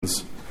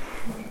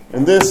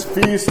And this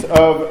Feast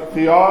of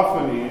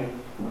Theophany,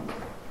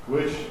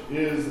 which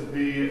is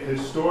the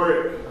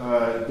historic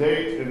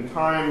date and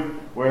time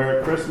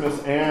where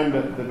Christmas and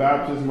the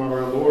baptism of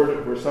our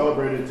Lord were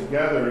celebrated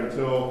together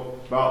until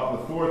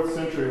about the 4th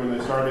century when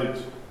they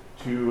started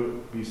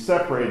to be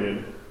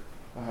separated.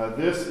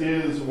 This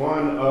is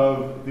one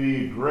of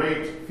the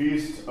great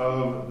feasts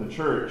of the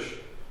church.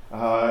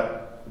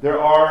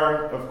 There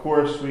are, of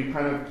course, we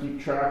kind of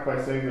keep track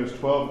by saying there's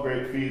 12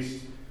 great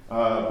feasts,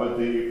 but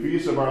the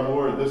Feast of our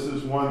Lord, this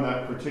is one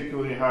that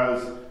particularly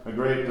has a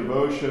great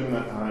devotion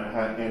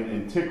and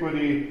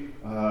antiquity,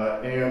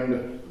 and,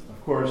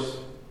 of course,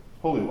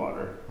 holy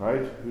water,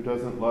 right? Who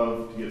doesn't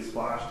love to get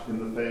splashed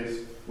in the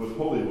face with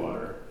holy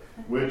water?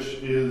 Which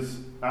is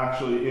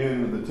actually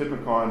in the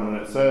Typicon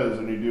when it says,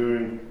 when you're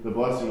doing the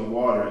blessing of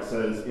water, it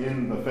says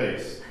in the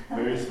face,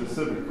 very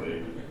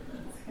specifically.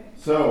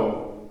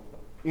 So,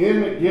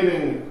 in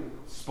getting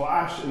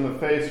splashed in the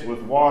face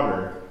with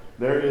water,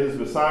 there is,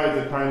 besides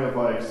a kind of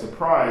like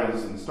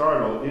surprise and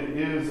startle, it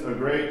is a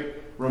great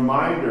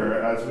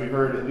reminder, as we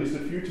heard at least a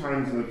few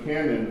times in the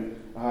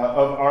canon,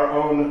 of our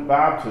own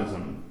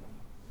baptism.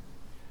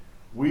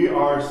 We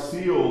are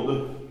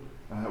sealed.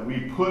 We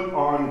put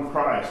on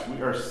Christ.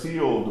 We are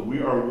sealed. We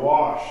are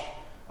washed.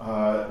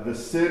 The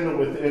sin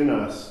within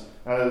us,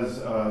 as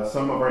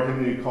some of our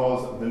hymnody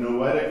calls the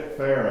noetic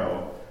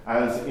pharaoh,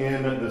 as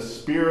in the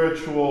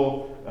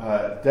spiritual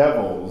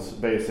devils,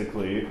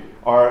 basically,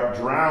 are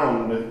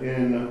drowned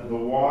in the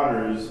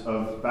waters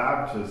of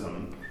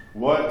baptism.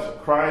 What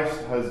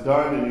Christ has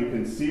done, and you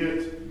can see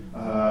it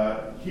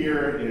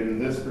here in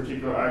this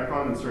particular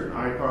icon and certain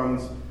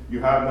icons,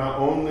 you have not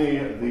only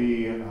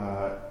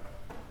the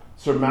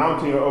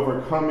surmounting or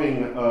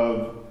overcoming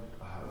of,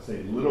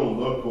 say, little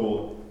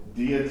local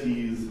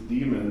deities,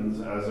 demons,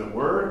 as it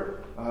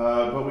were,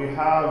 but we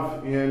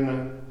have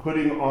in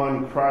putting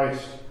on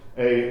Christ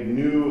a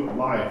new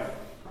life.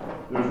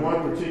 There's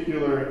one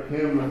particular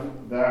hymn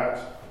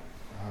that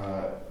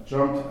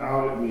jumped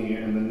out at me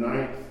in the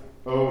 9th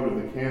ode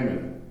of the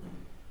canon.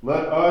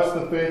 Let us,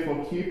 the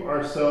faithful, keep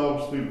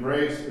ourselves through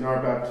grace in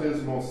our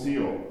baptismal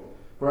seal.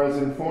 For as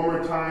in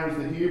former times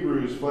the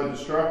Hebrews fled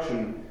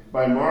destruction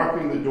by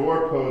marking the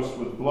doorpost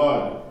with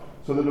blood,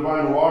 so the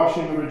divine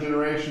washing and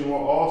regeneration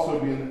will also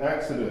be an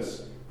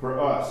exodus for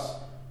us.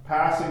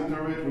 Passing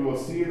through it, we will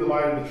see the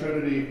light of the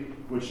Trinity,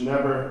 which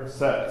never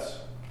sets.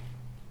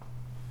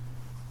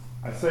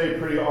 I say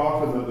pretty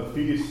often that the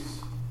feasts,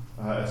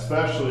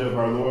 especially of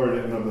our Lord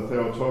and of the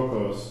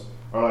Theotokos,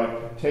 are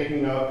like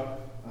taking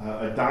up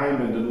a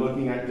diamond and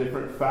looking at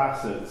different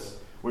facets,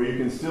 where you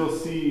can still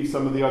see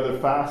some of the other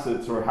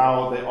facets or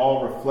how they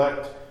all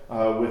reflect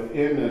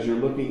within as you're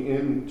looking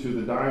into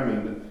the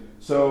diamond.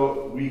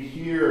 So we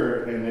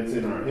hear, and it's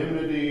in our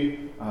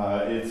hymnody,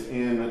 it's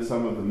in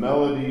some of the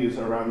melodies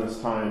around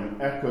this time,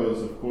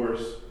 echoes, of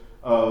course,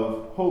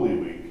 of Holy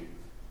Week.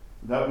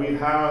 That we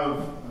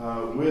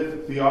have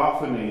with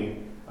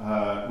Theophany,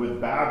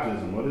 with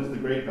baptism. What is the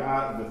great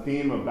the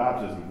theme of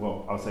baptism?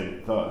 Well, I'll say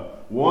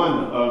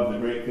one of the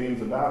great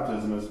themes of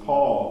baptism is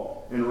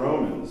Paul in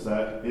Romans,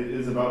 that it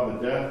is about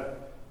the death,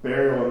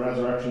 burial, and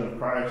resurrection of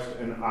Christ,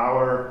 and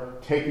our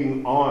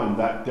taking on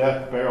that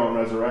death, burial, and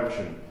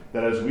resurrection.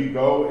 That as we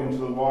go into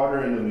the water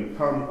and then we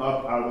come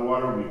up out of the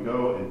water, we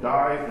go and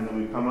die, and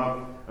then we come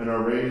up and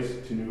are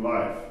raised to new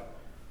life.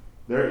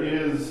 There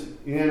is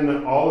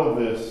in all of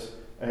this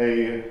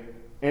a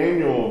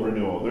annual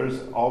renewal.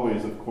 There's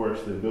always, of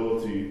course, the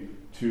ability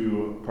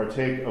to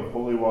partake of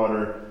holy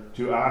water,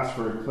 to ask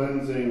for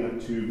cleansing,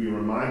 to be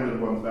reminded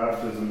of one's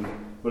baptism.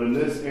 But in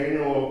this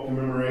annual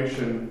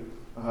commemoration,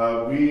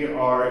 we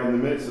are in the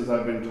midst, as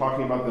I've been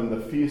talking about them,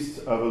 the Feast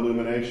of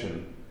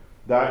Illumination.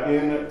 That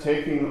in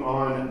taking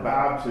on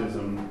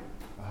baptism,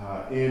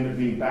 in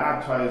being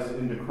baptized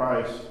into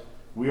Christ,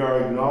 we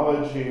are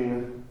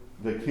acknowledging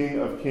the King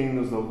of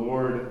Kings, the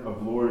Lord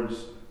of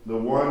Lords, the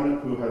one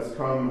who has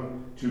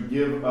come to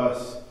give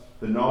us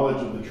the knowledge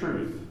of the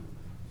truth.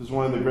 This is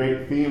one of the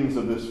great themes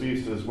of this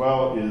feast as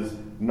well, is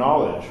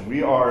knowledge.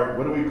 We are,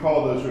 what do we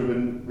call those who have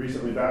been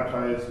recently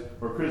baptized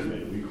or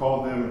chrismated? We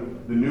call them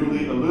the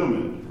newly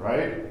illumined,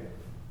 right?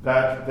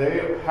 That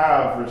they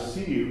have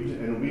received,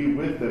 and we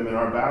with them in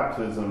our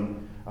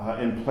baptism,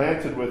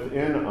 implanted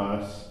within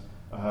us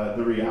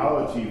the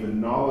reality, the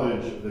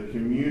knowledge, the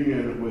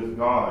communion with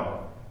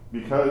God.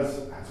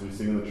 Because, as we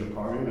sing in the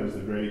Tryptarion, there's the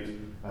great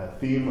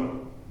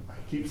theme, I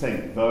keep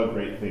saying the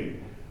great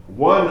theme.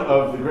 One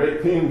of the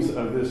great themes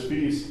of this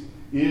feast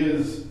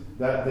is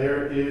that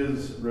there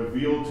is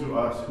revealed to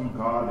us who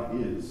God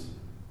is.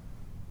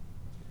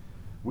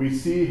 We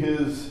see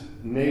his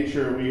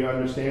nature, we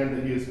understand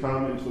that he has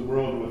come into the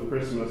world with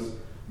Christmas,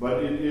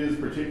 but it is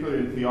particularly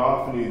in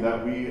Theophany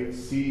that we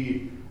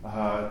see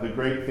the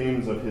great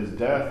themes of his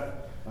death,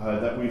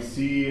 that we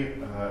see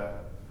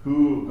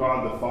who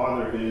God the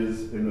Father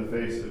is in the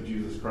face of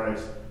Jesus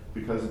Christ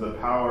because of the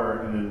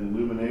power and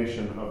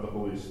illumination of the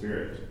Holy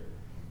Spirit.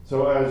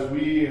 So as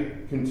we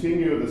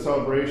continue the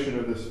celebration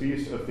of this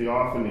Feast of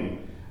Theophany,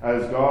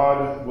 as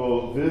God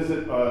will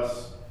visit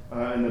us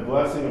and the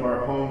blessing of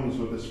our homes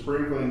with the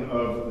sprinkling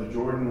of the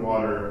Jordan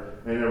water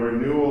and a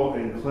renewal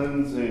and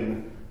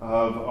cleansing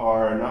of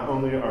our, not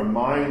only our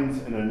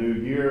minds in a new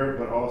year,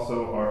 but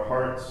also our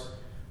hearts,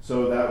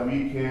 so that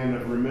we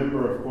can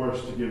remember, of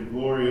course, to give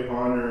glory,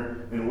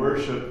 honor, and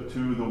worship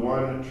to the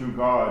one true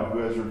God who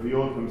has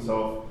revealed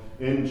himself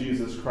in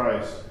Jesus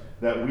Christ,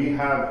 that we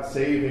have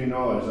saving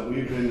knowledge, that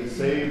we've been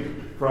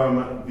saved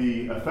from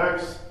the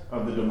effects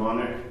of the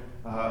demonic,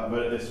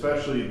 but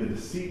especially the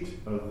deceit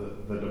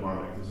of the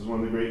demonic. This is one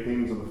of the great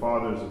themes of the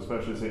Fathers,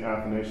 especially St.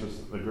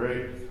 Athanasius the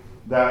Great,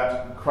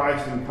 that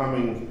Christ in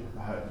coming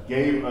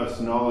gave us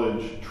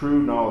knowledge,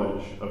 true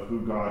knowledge of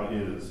who God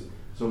is.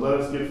 So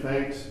let us give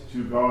thanks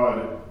to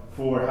God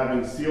for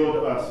having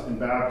sealed us in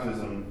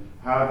baptism,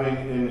 having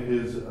in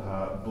his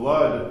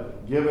blood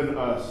given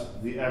us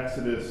the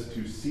exodus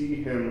to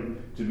see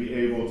him, to be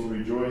able to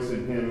rejoice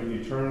in him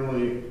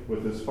eternally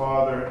with his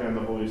Father and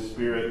the Holy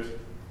Spirit.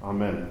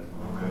 Amen.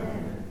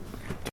 Amen.